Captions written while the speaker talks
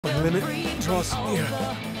One minute, trust me.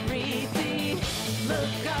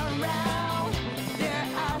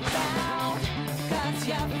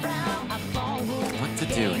 What to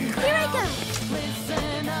do here? Here I go!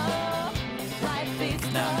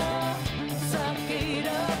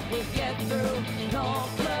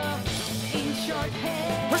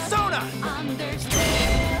 Persona!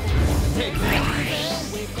 Take that!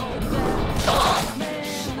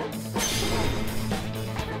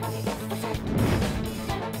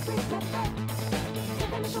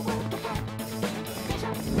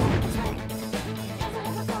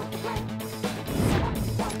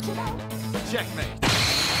 Checkmate!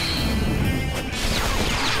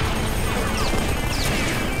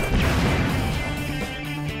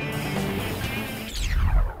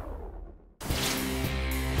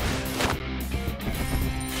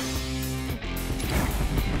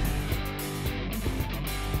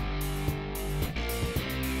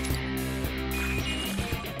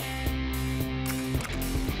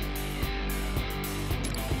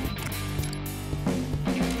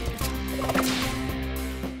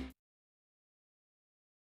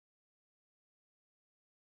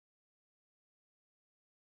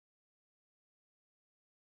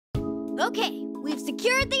 Okay, we've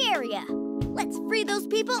secured the area. Let's free those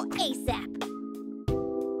people ASAP.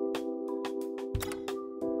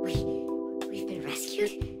 We've been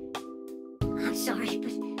rescued? I'm sorry,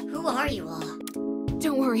 but who are you all?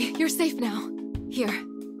 Don't worry, you're safe now. Here,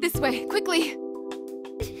 this way, quickly.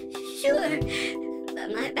 Sure,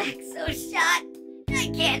 but my back's so shot,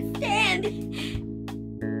 I can't stand.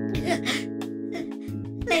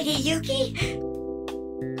 Lady Yuki?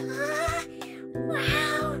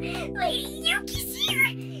 Wow, Lady Yuki's here!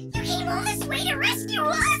 You came all this way to rescue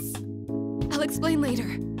us! I'll explain later.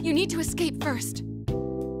 You need to escape first.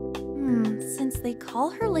 Since they call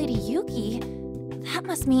her Lady Yuki, that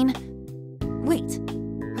must mean... Wait,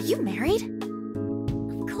 are you married?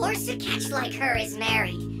 Of course a catch like her is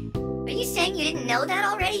married. Are you saying you didn't know that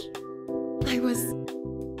already? I was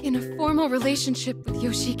in a formal relationship with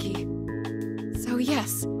Yoshiki. So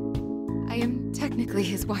yes, I am technically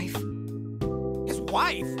his wife. His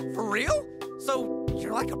wife? For real? So,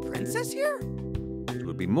 you're like a princess here? It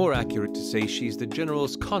would be more accurate to say she's the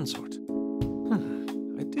general's consort.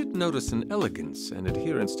 I did notice an elegance and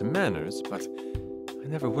adherence to manners, but I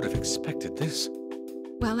never would have expected this.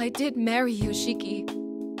 Well, I did marry Yoshiki.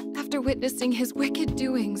 After witnessing his wicked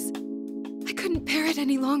doings, I couldn't bear it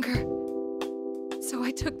any longer. So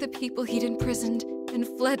I took the people he'd imprisoned and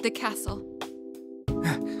fled the castle.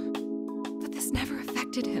 But this never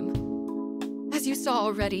affected him. As you saw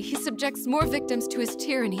already, he subjects more victims to his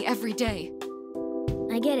tyranny every day.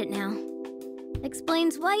 I get it now.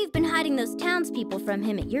 Explains why you've been hiding those townspeople from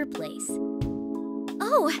him at your place.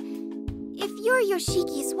 Oh, if you're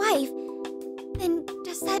Yoshiki's wife, then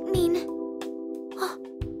does that mean... Oh,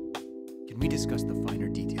 Can we discuss the finer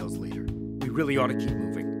details later? We really ought to keep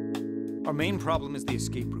moving. Our main problem is the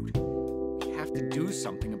escape route. We have to do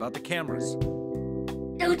something about the cameras.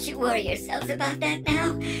 Don't you worry yourselves about that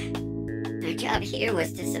now. Our job here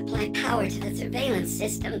was to supply power to the surveillance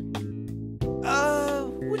system.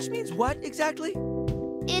 Which means what, exactly?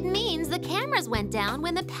 it means the cameras went down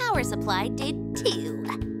when the power supply did too.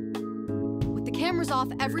 With the cameras off,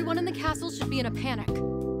 everyone in the castle should be in a panic.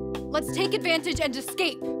 Let's take advantage and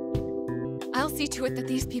escape. I'll see to it that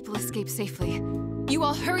these people escape safely. You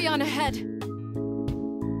all hurry on ahead.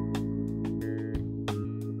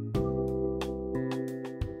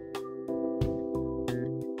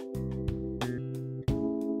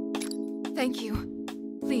 Thank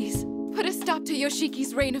you. Please, put a stop to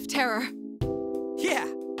Yoshiki's reign of terror. Yeah!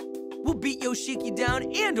 We'll beat Yoshiki down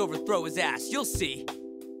and overthrow his ass, you'll see.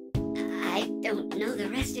 I don't know the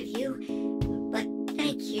rest of you, but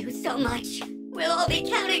thank you so much. We'll all be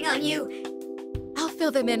counting on you. I'll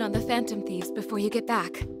fill them in on the Phantom Thieves before you get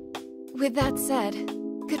back. With that said,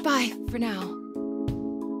 goodbye for now.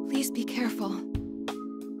 Please be careful.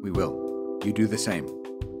 We will. You do the same.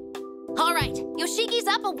 All right, Yoshiki's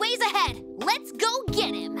up a ways ahead. Let's go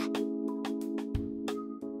get him.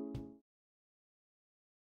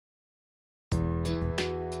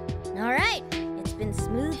 All right, it's been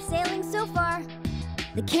smooth sailing so far.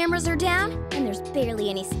 The cameras are down, and there's barely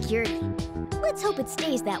any security. Let's hope it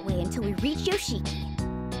stays that way until we reach Yoshiki.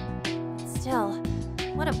 Still,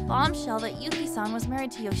 what a bombshell that Yuki-san was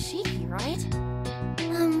married to Yoshiki, right?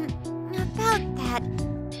 About that,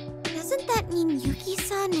 doesn't that mean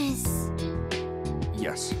Yuki-san is...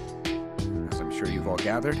 Yes. As I'm sure you've all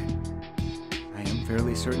gathered, I am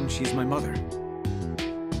fairly certain she's my mother.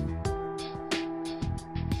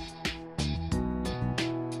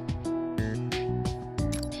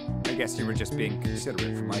 I guess you were just being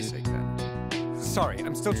considerate for my sake then. Sorry,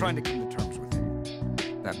 I'm still trying to come to terms with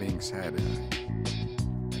it. That being said,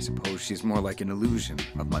 I suppose she's more like an illusion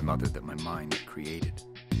of my mother that my mind created.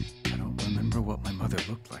 I don't remember what my mother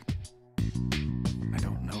looked like. I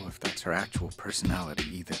don't know if that's her actual personality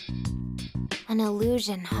either. An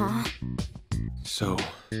illusion, huh? So,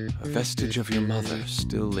 a vestige of your mother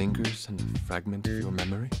still lingers in a fragment of your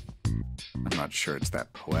memory? I'm not sure it's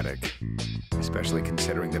that poetic, especially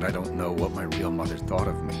considering that I don't know what my real mother thought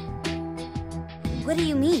of me. What do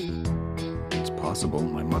you mean? It's possible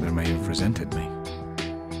my mother may have resented me.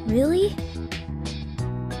 Really?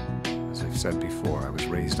 As I've said before, I was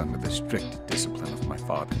raised under the strict discipline of my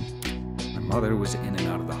father. My mother was in and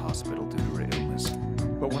out of the hospital due to her illness.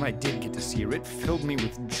 But when I did get to see her, it filled me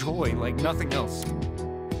with joy like nothing else.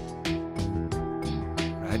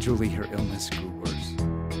 Gradually, her illness grew worse.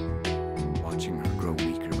 Watching her grow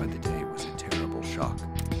weaker by the day was a terrible shock.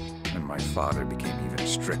 And my father became even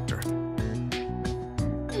stricter.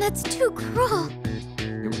 That's too cruel.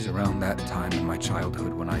 It was around that time in my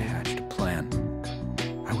childhood when I hatched a plan.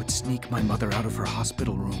 I would sneak my mother out of her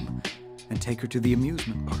hospital room and take her to the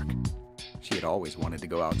amusement park. She had always wanted to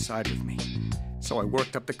go outside with me, so I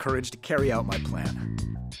worked up the courage to carry out my plan.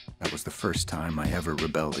 That was the first time I ever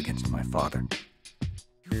rebelled against my father.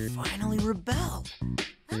 You finally rebelled.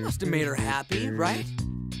 That must have made her happy, right?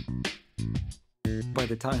 By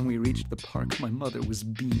the time we reached the park, my mother was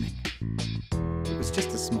beaming. It was just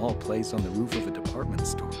a small place on the roof of a department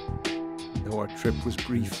store. Though our trip was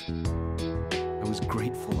brief, I was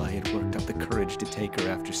grateful I had worked up the courage to take her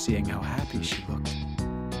after seeing how happy she looked.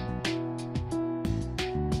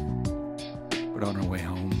 But on our way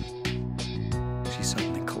home, she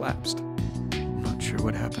suddenly collapsed. I'm not sure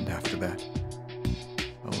what happened after that.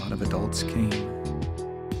 A lot of adults came.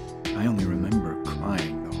 I only remember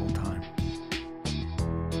crying the whole time.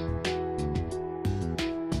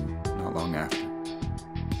 Not long after,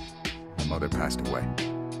 my mother passed away.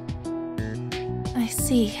 I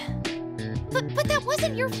see. But that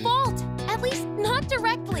wasn't your fault. At least not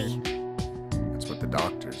directly. That's what the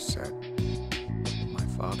doctors said. My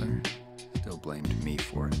father still blamed me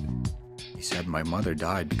for it. He said my mother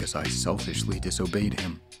died because I selfishly disobeyed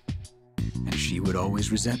him. And she would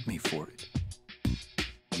always resent me for it.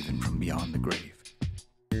 Even from beyond the grave.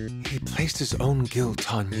 He placed his own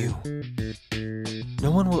guilt on you. No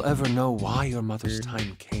one will ever know why your mother's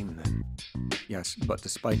time came then. Yes, but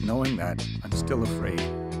despite knowing that, I'm still afraid.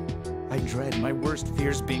 I dread my worst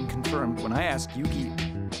fears being confirmed when I ask Yuki...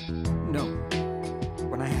 No,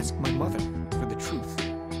 when I ask my mother for the truth.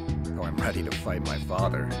 Though I'm ready to fight my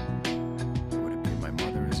father, it would appear my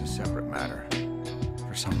mother is a separate matter.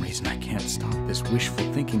 For some reason, I can't stop this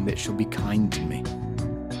wishful thinking that she'll be kind to me.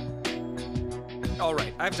 All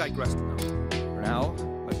right, I've digressed enough. For now,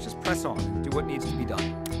 let's just press on and do what needs to be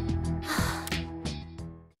done.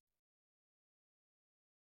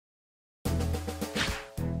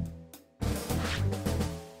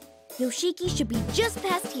 Yoshiki should be just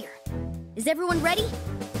past here. Is everyone ready?